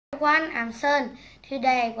Everyone, I'm Sơn.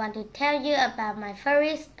 Today I want to tell you about my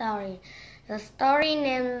favorite story. The story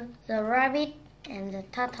named The Rabbit and the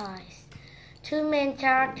Tortoise. Two main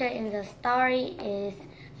characters in the story is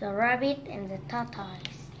the rabbit and the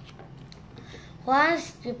tortoise.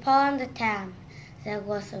 Once upon a time, there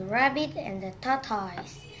was a rabbit and a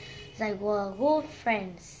tortoise. They were good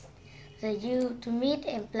friends. They used to meet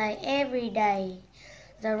and play every day.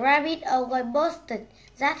 The rabbit always boasted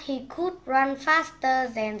that he could run faster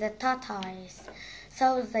than the tortoise,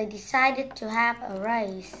 so they decided to have a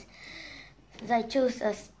race. They chose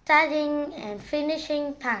a starting and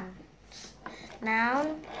finishing point.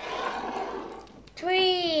 Now,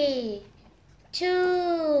 3,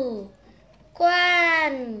 2,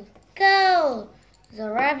 1, go!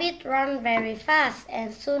 The rabbit ran very fast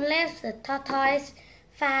and soon left the tortoise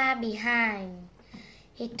far behind.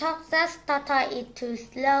 He thought that tortoise is too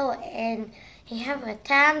slow and he have a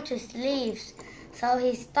time to sleep, so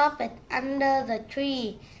he stopped under the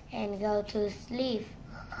tree and go to sleep.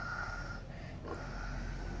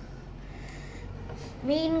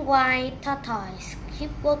 Meanwhile, tortoise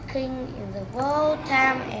keep walking in the whole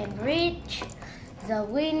time and reach the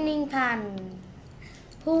winning point.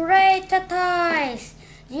 Hooray, tortoise!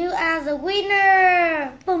 You are the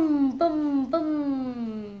winner! Boom, boom, boom!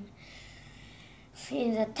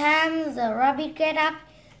 In the time the rabbit get up,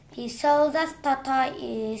 he saw that tortoise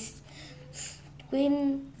is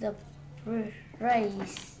win the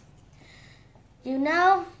race. You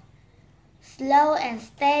know, slow and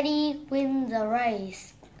steady win the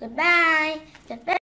race. Goodbye. Goodbye.